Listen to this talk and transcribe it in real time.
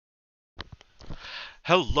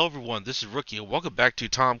Hello everyone, this is Rookie, and welcome back to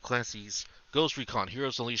Tom Clancy's Ghost Recon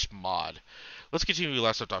Heroes Unleashed mod. Let's continue where we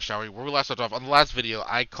last left off, shall we? Where we last left off, on the last video,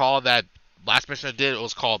 I called that last mission I did, it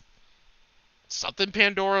was called something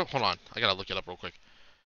Pandora? Hold on, I gotta look it up real quick.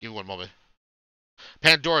 Give me one moment.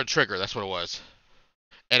 Pandora Trigger, that's what it was.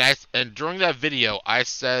 And during that video, I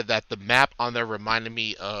said that the map on there reminded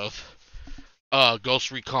me of Ghost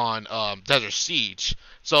Recon Desert Siege.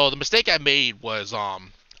 So the mistake I made was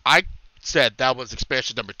I said that was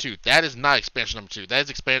expansion number 2. That is not expansion number 2. That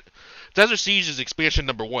is Desert Siege is expansion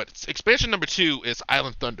number 1. Expansion number 2 is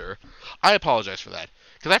Island Thunder. I apologize for that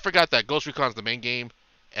because I forgot that Ghost Recon is the main game,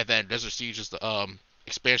 and then Desert Siege is the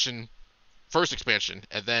expansion, first expansion,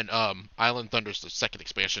 and then Island Thunder is the second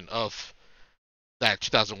expansion of that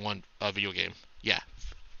 2001 video game. Yeah,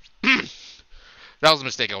 that was a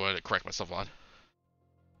mistake I wanted to correct myself on.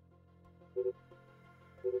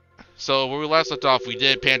 So where we last left off, we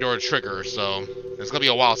did Pandora Trigger, so it's gonna be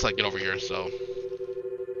a while until I get over here, so.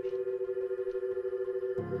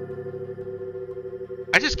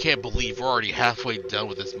 I just can't believe we're already halfway done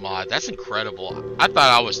with this mod. That's incredible. I thought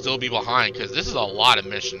I would still be behind, because this is a lot of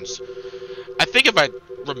missions. I think if I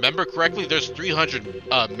remember correctly, there's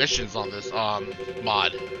 300 missions on this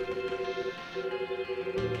mod.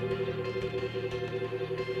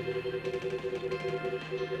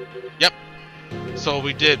 Yep. So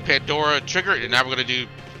we did Pandora Trigger, and now we're gonna do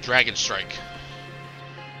Dragon Strike.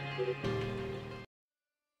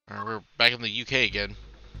 Alright, we're back in the UK again.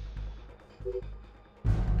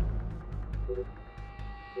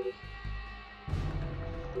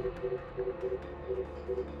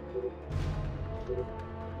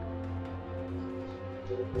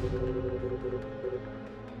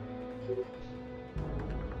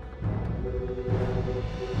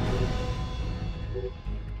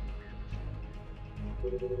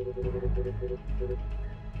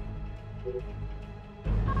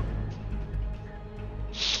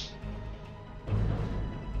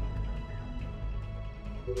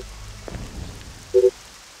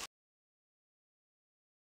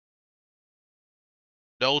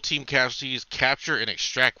 No team casualties, capture and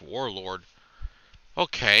extract Warlord.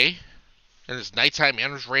 Okay. And it's nighttime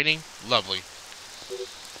damage rating? Lovely.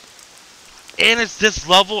 And it's this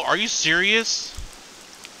level? Are you serious?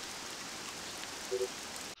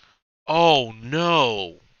 Oh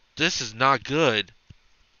no. This is not good.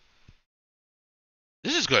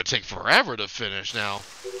 This is going to take forever to finish now.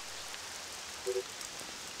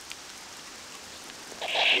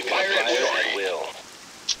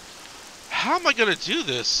 How am I going to do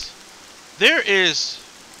this? There is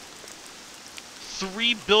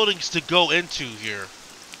 3 buildings to go into here.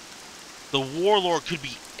 The Warlord could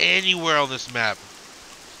be anywhere on this map.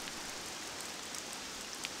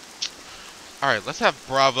 Alright, let's have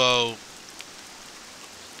Bravo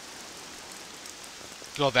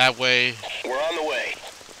go that way. We're on the way.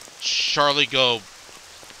 Charlie go.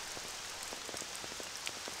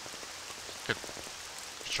 Could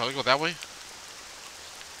Charlie go that way?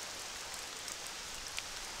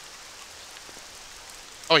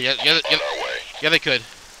 Oh yeah, yeah, they could.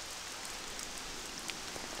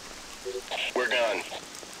 We're gone.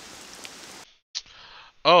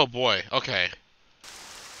 Oh boy, okay.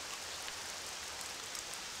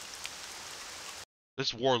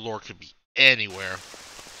 This Warlord could be anywhere.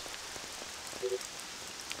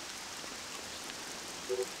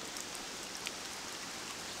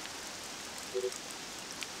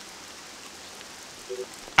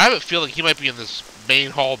 I have a feeling he might be in this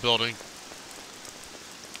main hall building.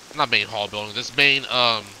 Not main hall building, this main,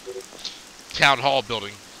 town hall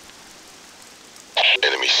building.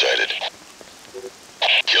 Enemy sighted.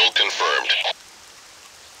 Kill confirmed.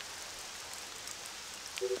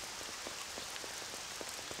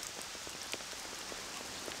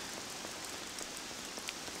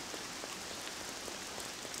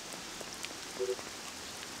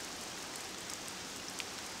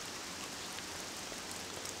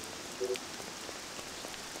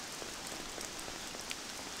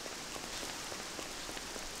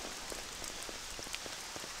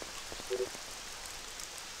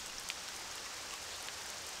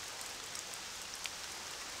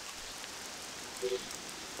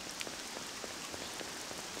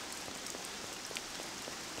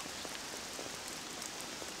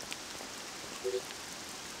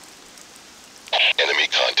 Enemy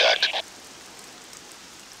contact.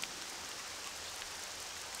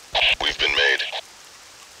 We've been made.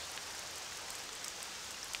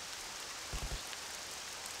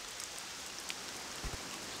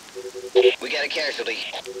 We got a casualty.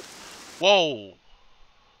 Whoa!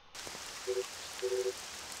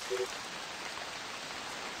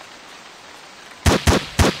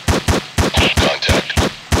 Contact.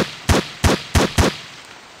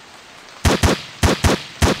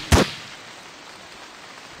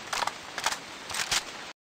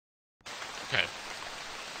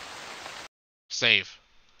 Save.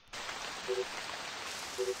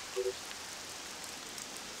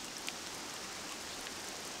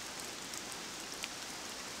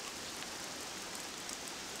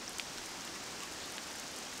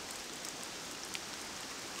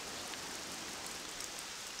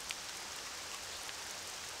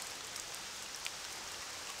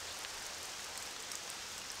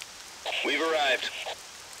 We've arrived.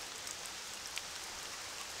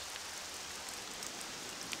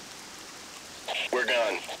 We're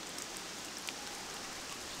gone.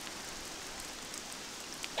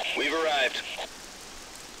 We've arrived.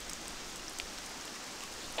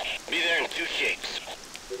 Be there in 2 shapes.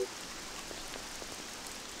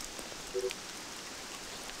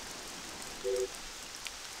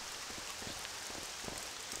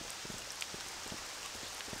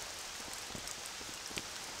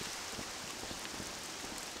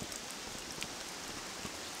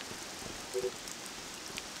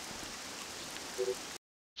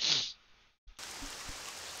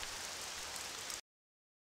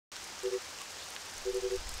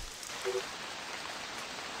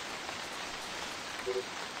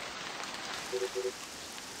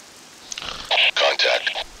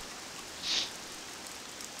 Contact.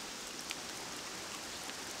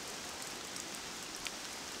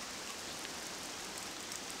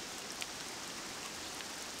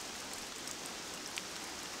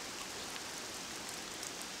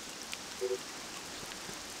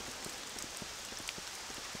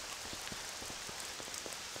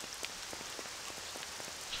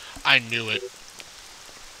 I knew it.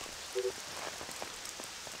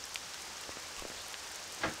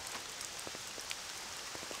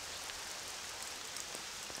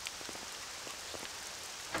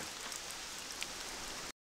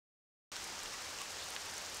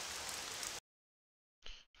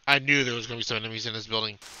 I knew there was going to be some enemies in this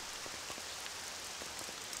building.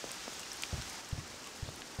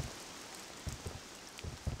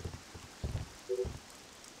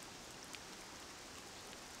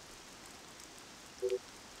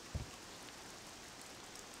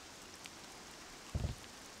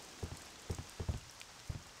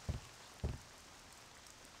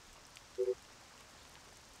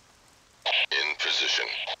 In position.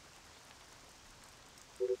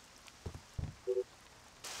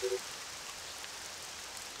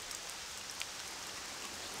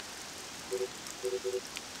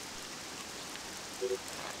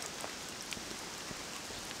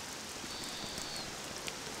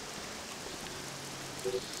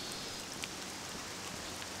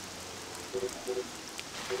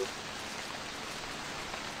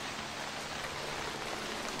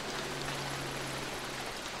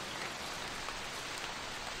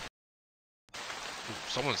 Ooh,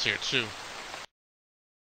 someone's here too.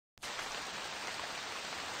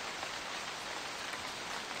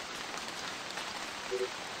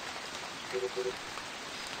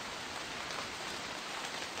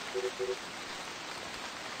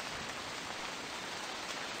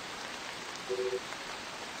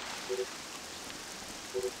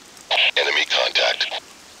 Enemy contact.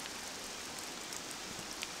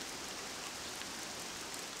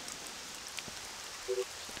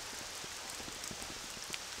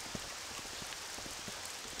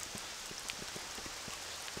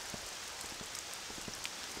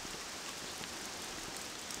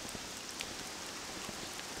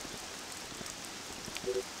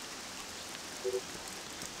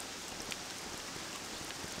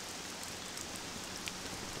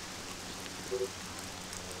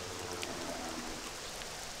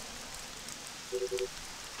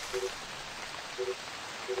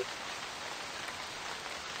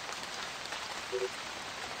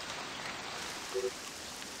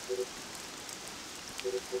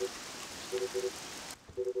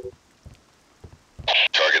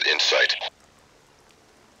 Target in sight.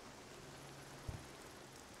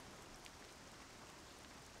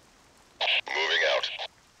 Moving out.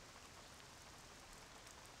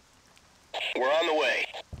 We're on the way.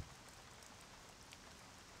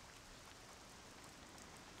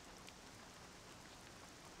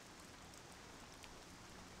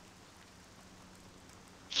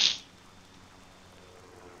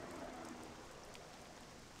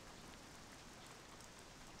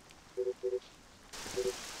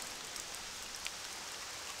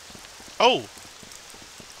 Oh!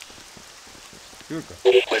 Юрка,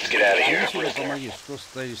 Let's get out of here. иди сюда, помоги, что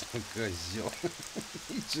стоишь, там, козел?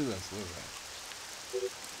 Иди сюда, слушай.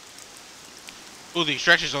 Ooh, the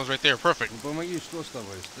extraction zone's right there. Perfect. Ну помоги, что с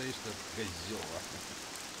тобой, стоишь, там, козел?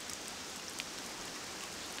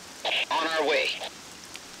 On our way.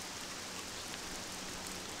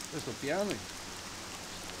 Ты что, пьяный?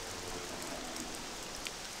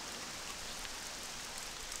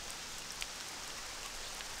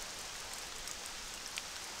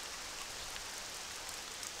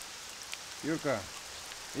 Юрка,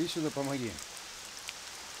 иди сюда, помоги.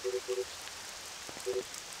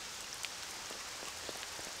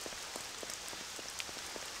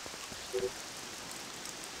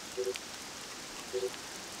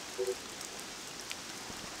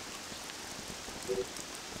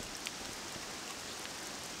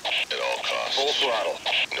 At all costs. Full throttle.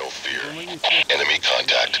 No fear. Помоги. Enemy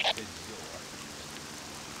contact.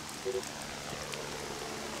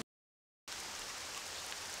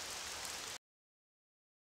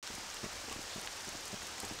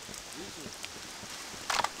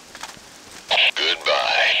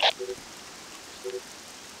 Goodbye.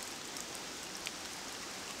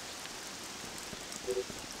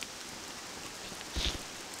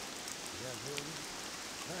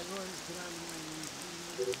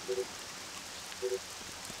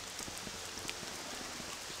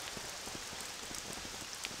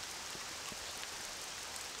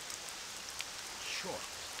 Черт.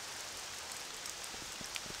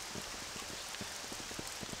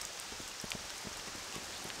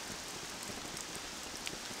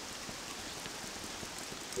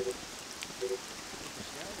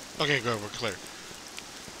 Okay, good. We're clear.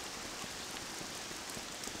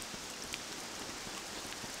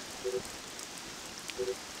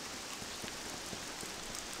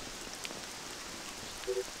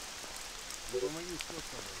 Помоги, что с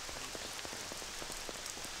тобой?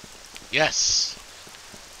 Yes.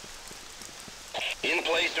 In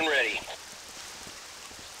place and ready.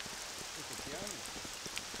 Что ты пьяный?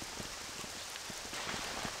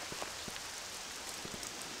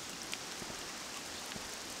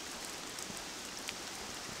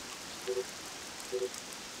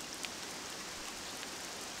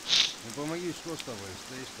 Ну помоги, что с тобой?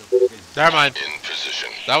 Стоишь-то, погоди. Never mind. In position.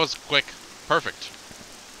 That was quick. Perfect.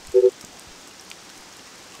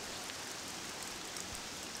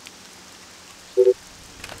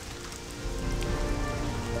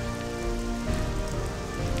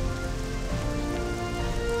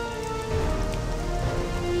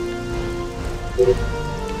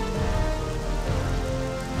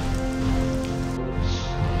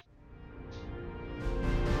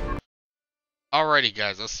 Alrighty,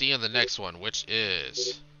 guys. I'll see you in the next one, which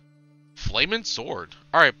is Flamin' Sword.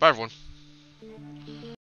 Alright, bye, everyone.